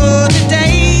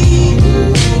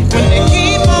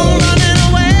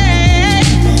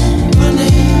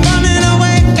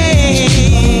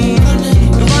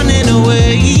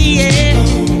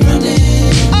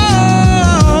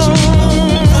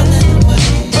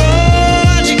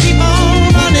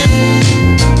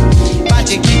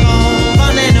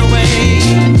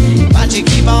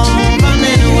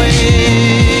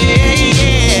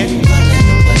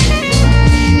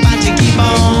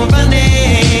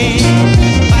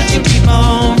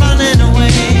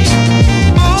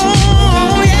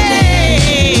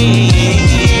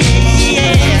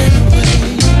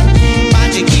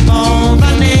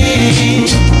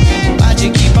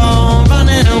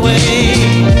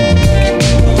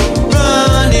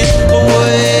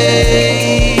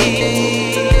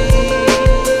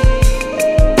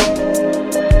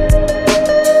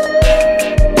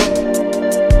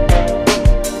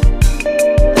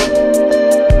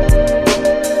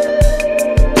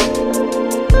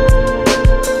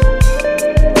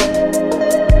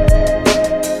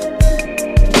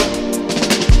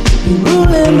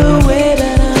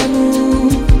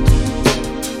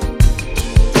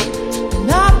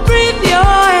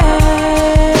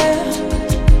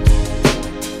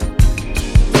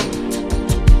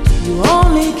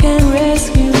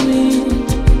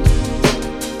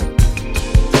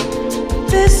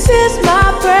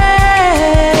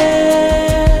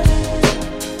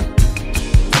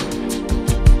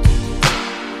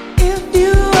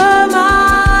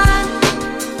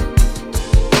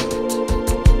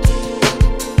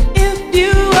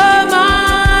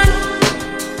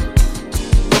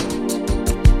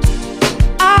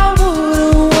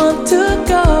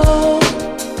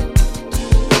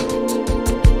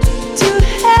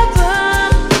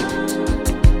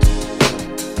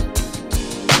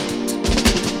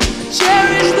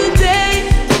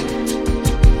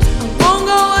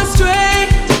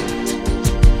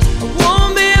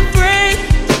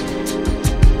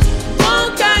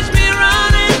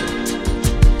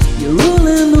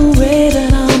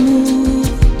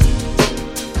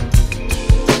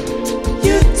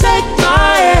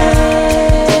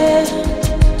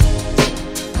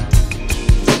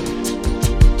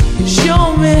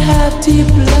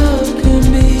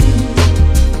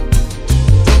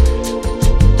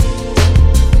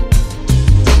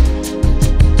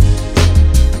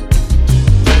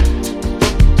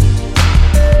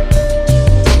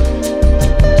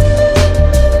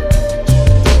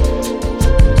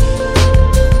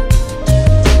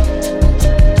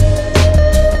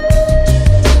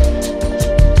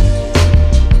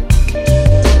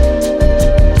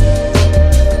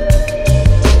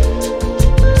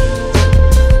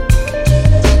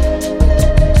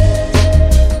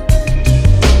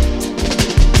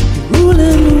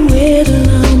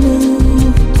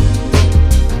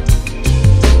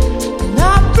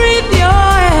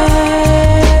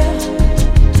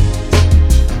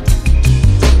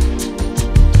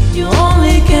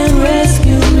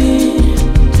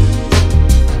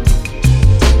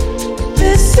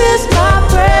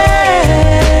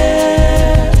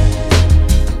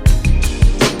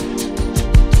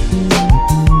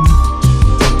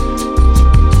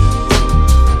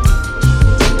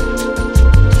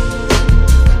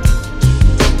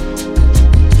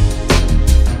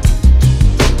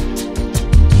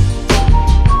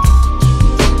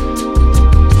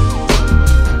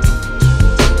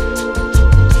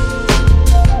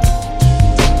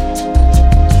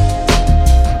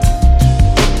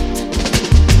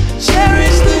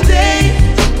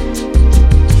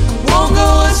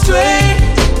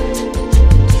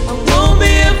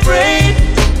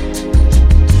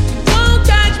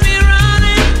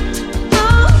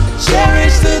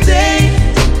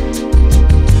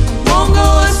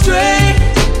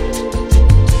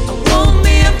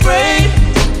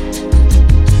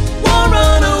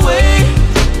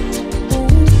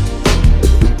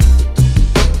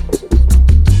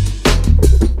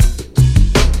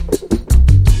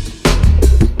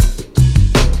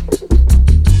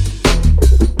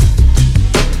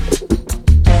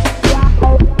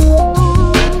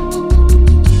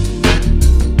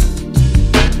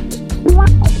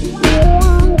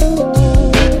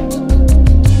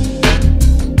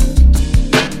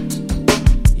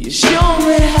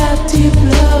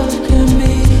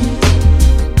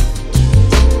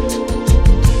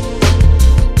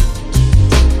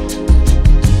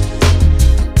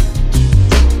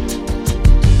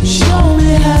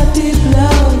 deep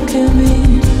love can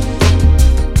be.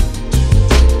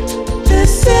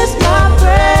 This is my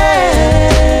prayer.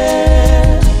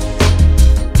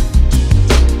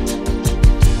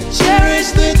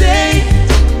 Cherish the day,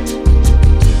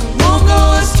 I won't go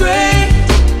astray.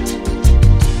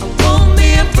 I won't be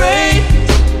afraid.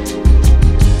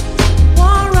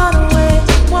 Won't run away,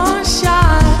 won't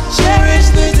shy. Cherish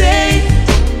the day,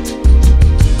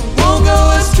 I won't go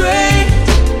astray.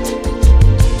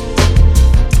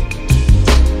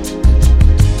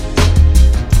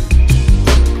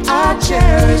 I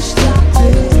cherish the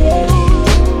day.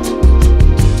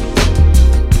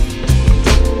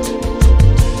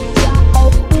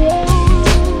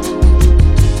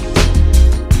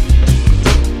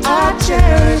 I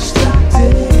cherish the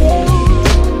day.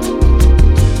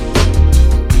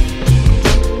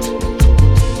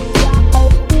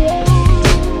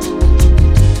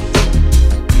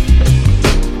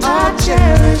 I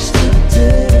cherish the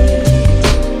day.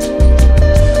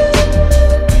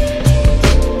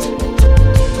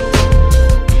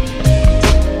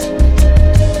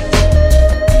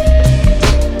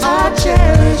 I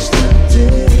cherish the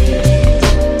day.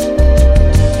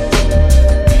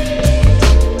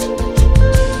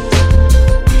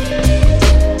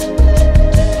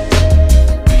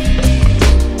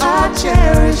 I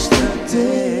cherish the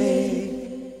day.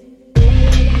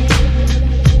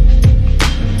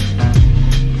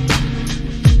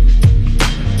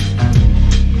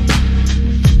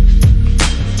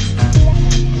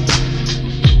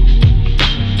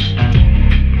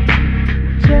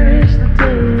 Cherish the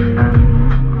day.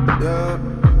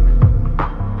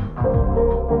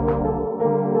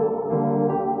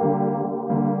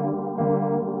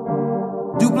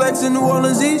 Duplex in New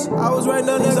Orleans East, I was writing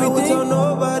down everything I would tell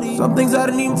nobody. Some things I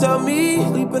didn't even tell me.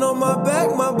 Sleeping on my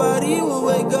back, my body will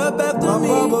wake up after me.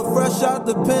 My barber fresh out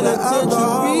the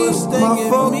penitentiary. My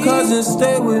 4 cousins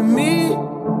stay with me.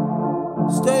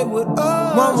 Stay with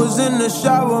us. Mom was in the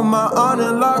shower, my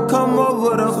aunt-in-law come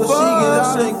over to fuck. She get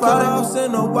out and cut-offs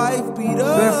and a wife beat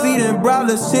up. Bare feet in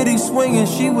Broward City swinging,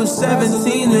 she was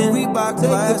 17 and Reebok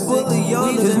classics.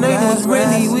 His name was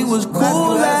Rennie, we was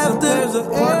cool after.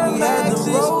 Party had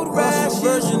the road rash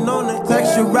version on the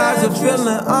texturizer,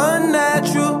 feeling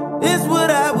unnatural. It's what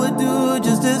I would do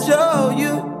just to show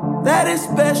you that it's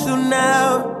special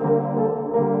now.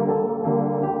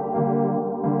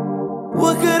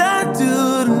 What could I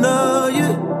do to know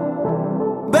you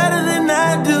better than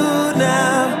I do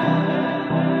now?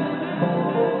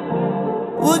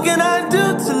 What can I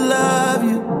do to love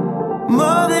you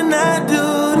more than I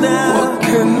do now? What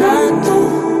can I do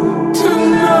to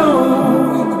know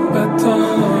you better?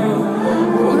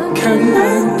 What can I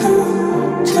do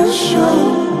to show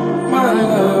my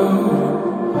love?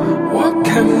 What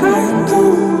can I do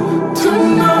to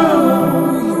know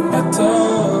you better?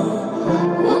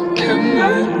 What can I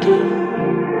do?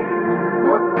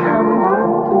 What can I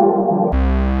do?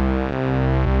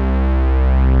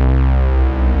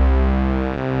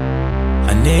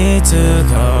 I need to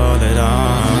call it on.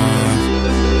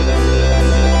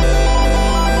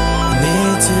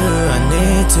 I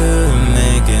need to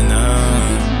make it known.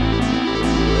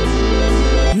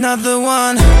 Another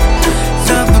one,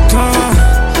 Capricorn,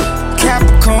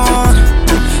 Capricorn,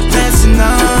 dancing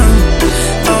on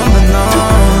and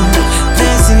on.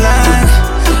 Dancing like,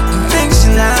 think she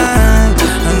like,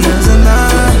 I'm losing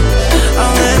love,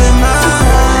 I'm living my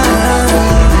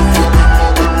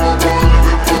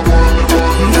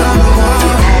number one.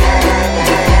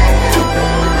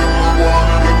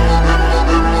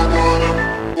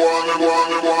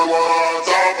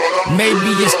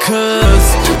 Maybe it's cause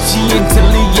she into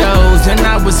Leos and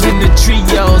I was in the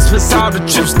trios. Plus all the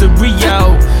trips to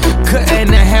Rio,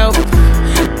 couldn't help.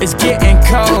 It's getting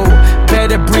cold,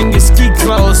 better bring your ski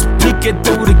clothes. Peeking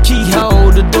through the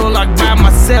keyhole, the door locked by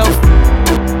myself.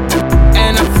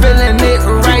 And I'm feeling it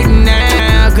right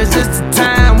now, cause it's the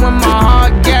time when my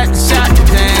heart got shot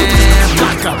down.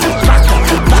 Blocker, blocker,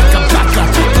 blocker, blocker,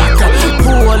 blocker.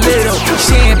 Pour a little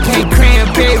champagne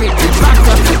cranberry.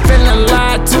 Blocker, feeling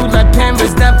lied to like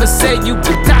Pampers. Never say you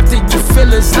could doctor your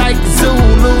feelings like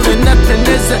Zulu. And nothing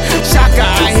is a shocker.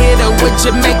 I hit her with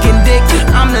Jamaican dick.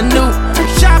 I'm the new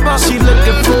shopper. She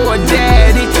looking for a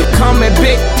daddy. Call me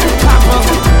Big Papa.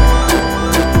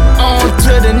 On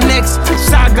to the next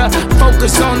saga.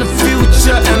 Focus on the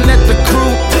future and let the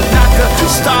crew knock her.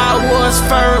 Star Wars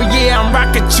fur, yeah, I'm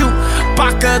rockin' you.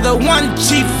 Baka, the one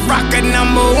chief rocker,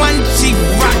 number one chief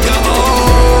rocker.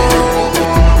 Oh.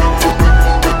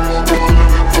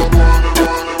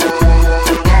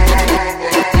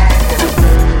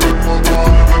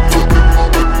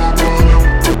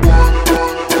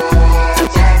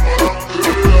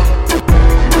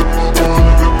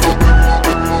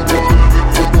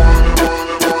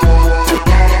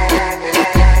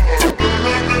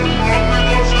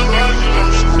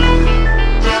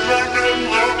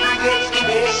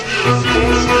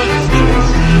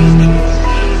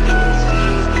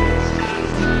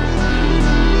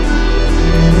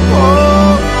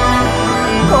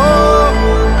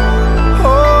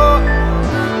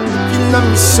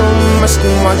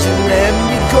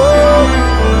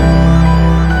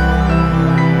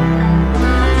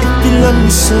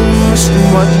 so much, then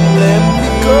why'd you let me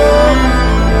go?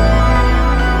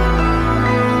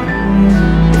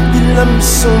 If you love me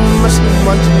so much, then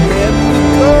why'd you let me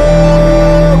go?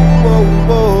 Oh,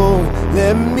 oh,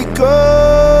 let me go.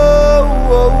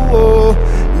 Oh, oh,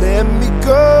 let me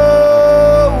go.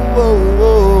 Oh,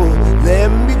 oh, let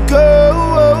me go.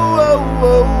 Oh, oh,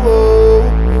 oh, oh.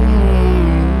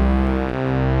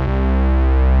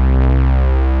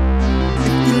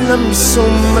 If you love me so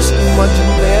much, then why'd you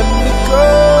let me go?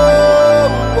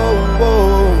 Oh,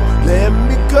 oh, let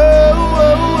me go.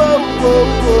 Oh, oh, oh,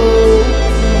 oh.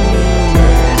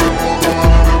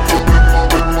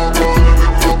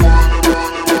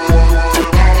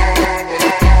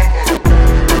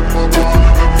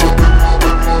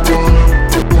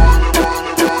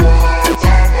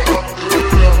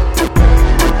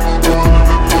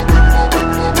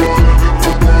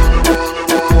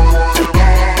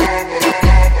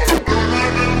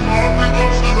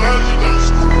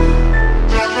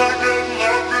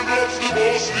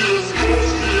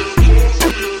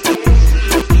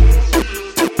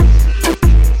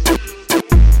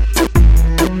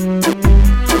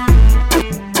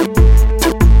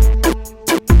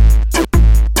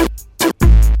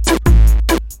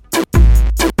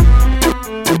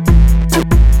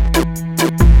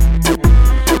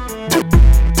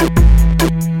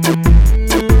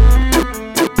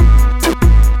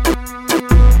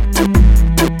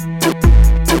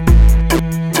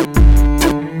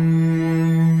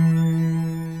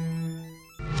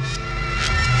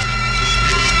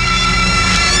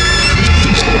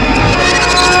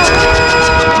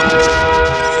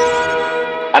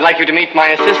 I'd like you to meet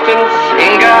my assistants,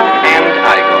 Inga and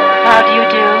Igor. How do you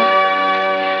do?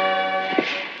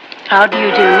 How do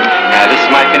you do? This is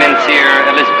my financier,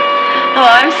 Elizabeth. Oh,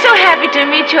 I'm so happy to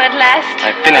meet you at last.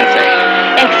 Financier.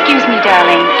 Excuse me,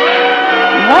 darling.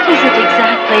 What is it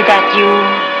exactly that you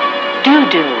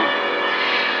do?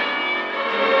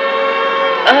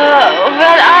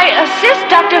 Well, I assist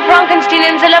Dr. Frankenstein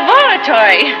in the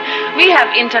laboratory. We have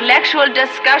intellectual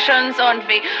discussions on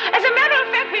As a matter of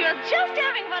fact, we were just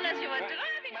having one as you